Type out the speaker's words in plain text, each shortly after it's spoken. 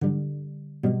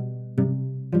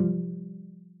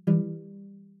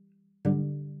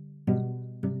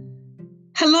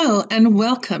Hello and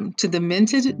welcome to the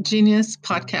Minted Genius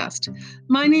podcast.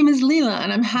 My name is Leela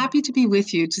and I'm happy to be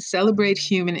with you to celebrate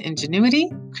human ingenuity,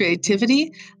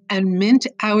 creativity, and mint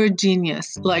our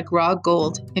genius like raw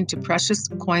gold into precious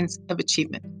coins of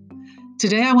achievement.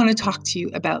 Today I want to talk to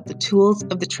you about the tools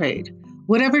of the trade.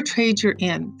 Whatever trade you're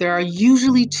in, there are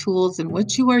usually tools in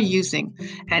which you are using,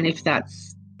 and if that's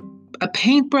a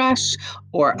paintbrush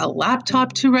or a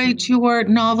laptop to write your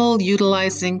novel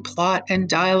utilizing plot and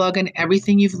dialogue and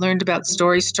everything you've learned about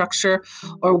story structure,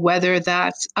 or whether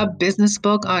that's a business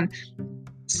book on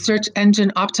search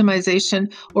engine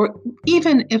optimization, or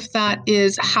even if that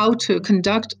is how to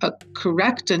conduct a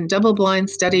correct and double-blind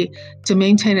study to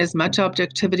maintain as much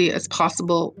objectivity as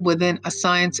possible within a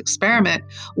science experiment,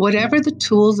 whatever the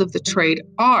tools of the trade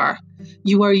are,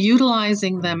 you are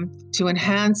utilizing them to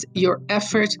enhance your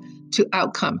effort to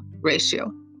outcome ratio.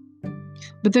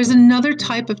 But there's another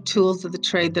type of tools of the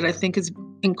trade that I think is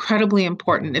incredibly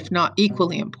important, if not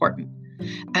equally important,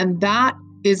 and that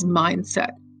is mindset.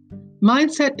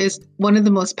 Mindset is one of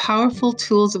the most powerful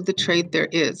tools of the trade there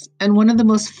is, and one of the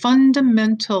most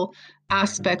fundamental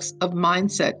aspects of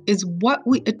mindset is what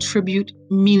we attribute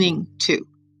meaning to.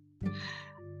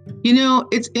 You know,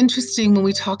 it's interesting when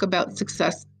we talk about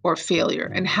success or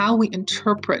failure and how we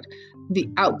interpret the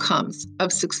outcomes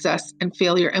of success and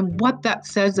failure and what that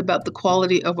says about the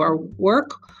quality of our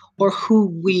work or who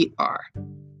we are.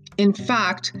 In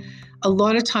fact, a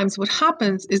lot of times what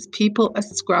happens is people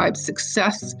ascribe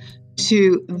success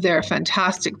to their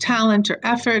fantastic talent or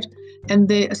effort, and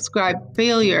they ascribe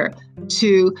failure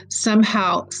to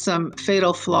somehow some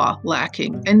fatal flaw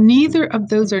lacking. And neither of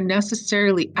those are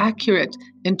necessarily accurate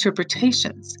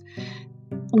interpretations.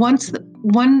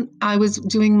 When I was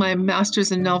doing my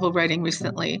master's in novel writing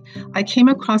recently, I came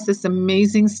across this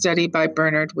amazing study by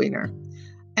Bernard Wiener.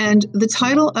 And the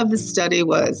title of the study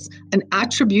was An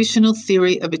Attributional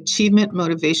Theory of Achievement,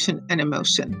 Motivation, and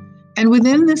Emotion. And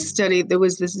within this study, there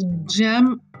was this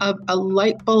gem of a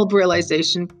light bulb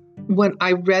realization when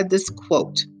I read this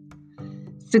quote: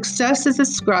 "Success is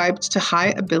ascribed to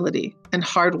high ability and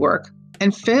hard work,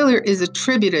 and failure is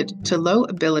attributed to low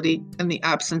ability and the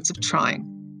absence of trying."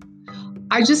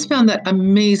 I just found that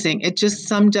amazing. It just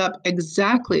summed up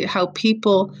exactly how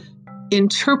people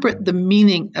interpret the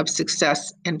meaning of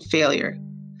success and failure.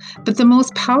 But the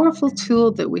most powerful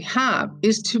tool that we have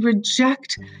is to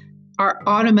reject our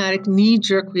automatic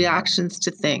knee-jerk reactions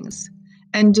to things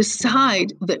and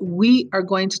decide that we are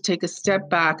going to take a step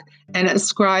back and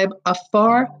ascribe a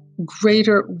far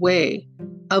greater way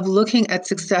of looking at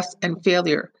success and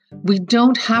failure. We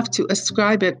don't have to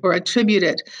ascribe it or attribute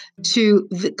it to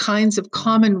the kinds of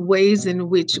common ways in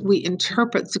which we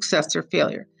interpret success or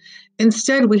failure.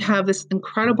 Instead, we have this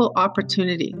incredible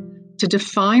opportunity to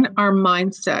define our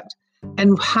mindset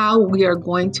and how we are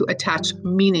going to attach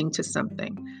meaning to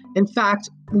something. In fact,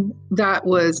 that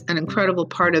was an incredible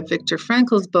part of Viktor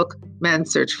Frankl's book,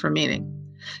 Man's Search for Meaning.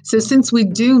 So since we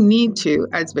do need to,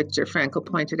 as Viktor Frankl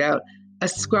pointed out,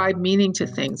 ascribe meaning to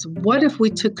things, what if we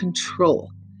took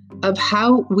control of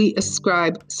how we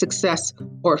ascribe success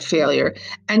or failure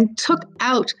and took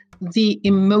out the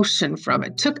emotion from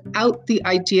it, took out the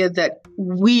idea that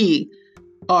we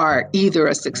are either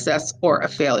a success or a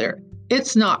failure?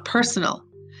 It's not personal.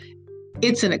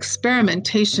 It's an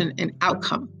experimentation in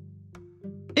outcome.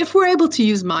 If we're able to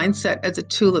use mindset as a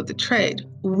tool of the trade,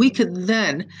 we could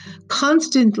then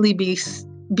constantly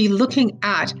be looking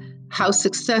at how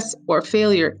success or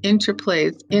failure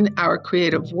interplays in our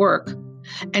creative work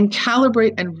and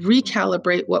calibrate and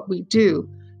recalibrate what we do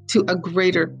to a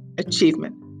greater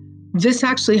achievement. This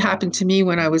actually happened to me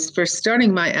when I was first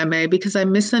starting my MA because I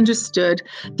misunderstood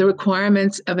the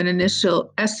requirements of an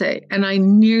initial essay, and I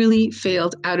nearly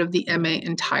failed out of the MA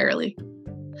entirely.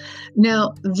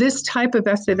 Now, this type of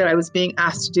essay that I was being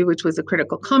asked to do, which was a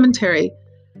critical commentary,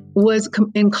 was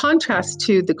in contrast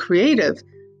to the creative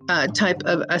type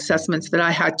of assessments that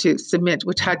I had to submit,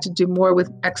 which had to do more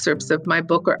with excerpts of my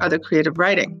book or other creative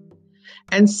writing.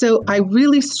 And so I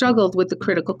really struggled with the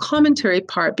critical commentary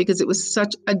part because it was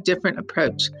such a different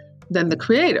approach than the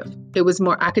creative. It was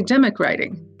more academic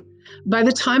writing. By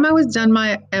the time I was done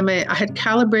my MA, I had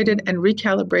calibrated and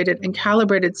recalibrated and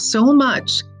calibrated so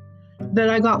much that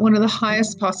I got one of the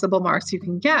highest possible marks you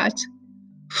can get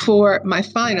for my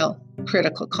final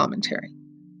critical commentary.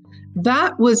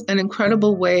 That was an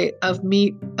incredible way of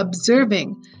me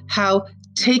observing how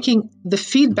taking the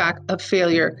feedback of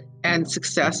failure and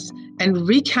success and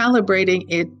recalibrating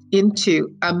it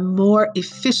into a more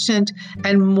efficient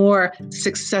and more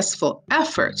successful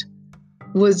effort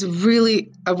was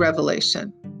really a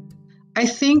revelation. I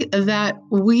think that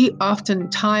we often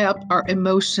tie up our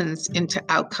emotions into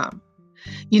outcome.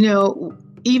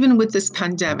 Even with this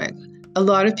pandemic, a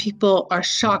lot of people are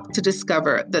shocked to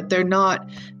discover that they're not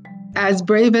as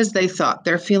brave as they thought.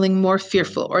 They're feeling more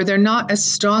fearful, or they're not as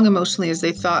strong emotionally as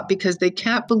they thought because they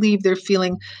can't believe they're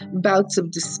feeling bouts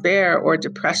of despair or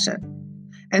depression.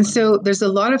 And so there's a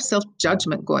lot of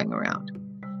self-judgment going around.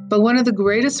 But one of the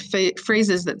greatest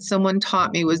phrases that someone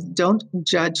taught me was, don't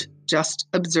judge, just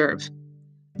observe.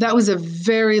 That was a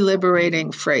very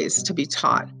liberating phrase to be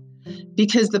taught,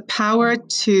 because the power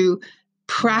to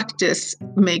practice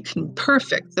making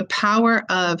perfect, the power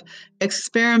of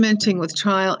experimenting with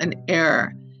trial and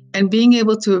error, and being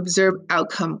able to observe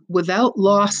outcome without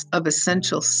loss of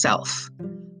essential self,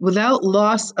 without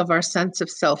loss of our sense of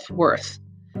self-worth,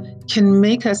 can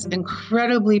make us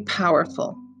incredibly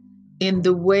powerful in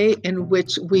the way in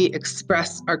which we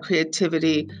express our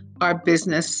creativity, our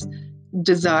business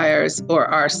desires, or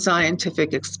our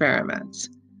scientific experiments.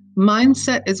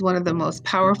 Mindset is one of the most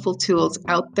powerful tools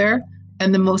out there,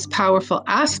 and the most powerful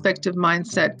aspect of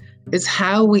mindset is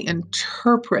how we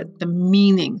interpret the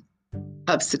meaning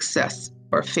of success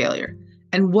or failure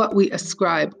and what we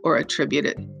ascribe or attribute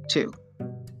it to.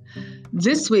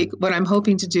 This week, what I'm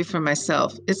hoping to do for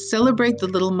myself is celebrate the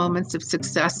little moments of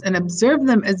success and observe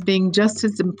them as being just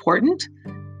as important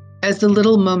as the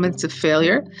little moments of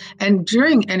failure. And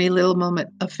during any little moment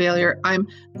of failure, I'm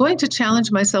going to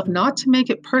challenge myself not to make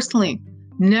it personally,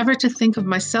 never to think of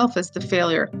myself as the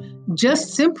failure,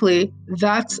 just simply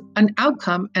that's an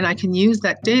outcome, and I can use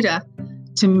that data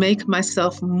to make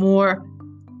myself more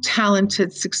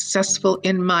talented, successful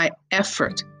in my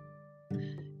effort.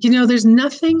 There's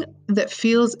nothing that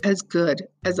feels as good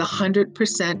as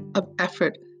 100% of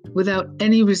effort without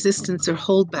any resistance or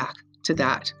holdback to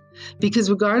that. Because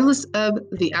regardless of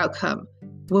the outcome,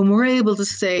 when we're able to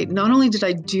say, not only did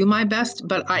I do my best,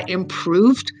 but I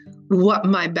improved what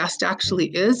my best actually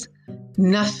is,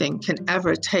 nothing can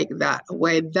ever take that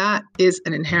away. That is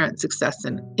an inherent success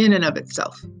in and of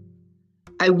itself.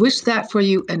 I wish that for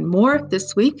you and more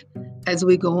this week as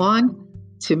we go on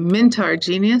to mint our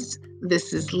genius.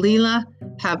 This is Leela.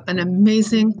 Have an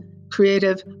amazing,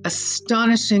 creative,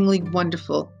 astonishingly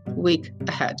wonderful week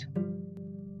ahead.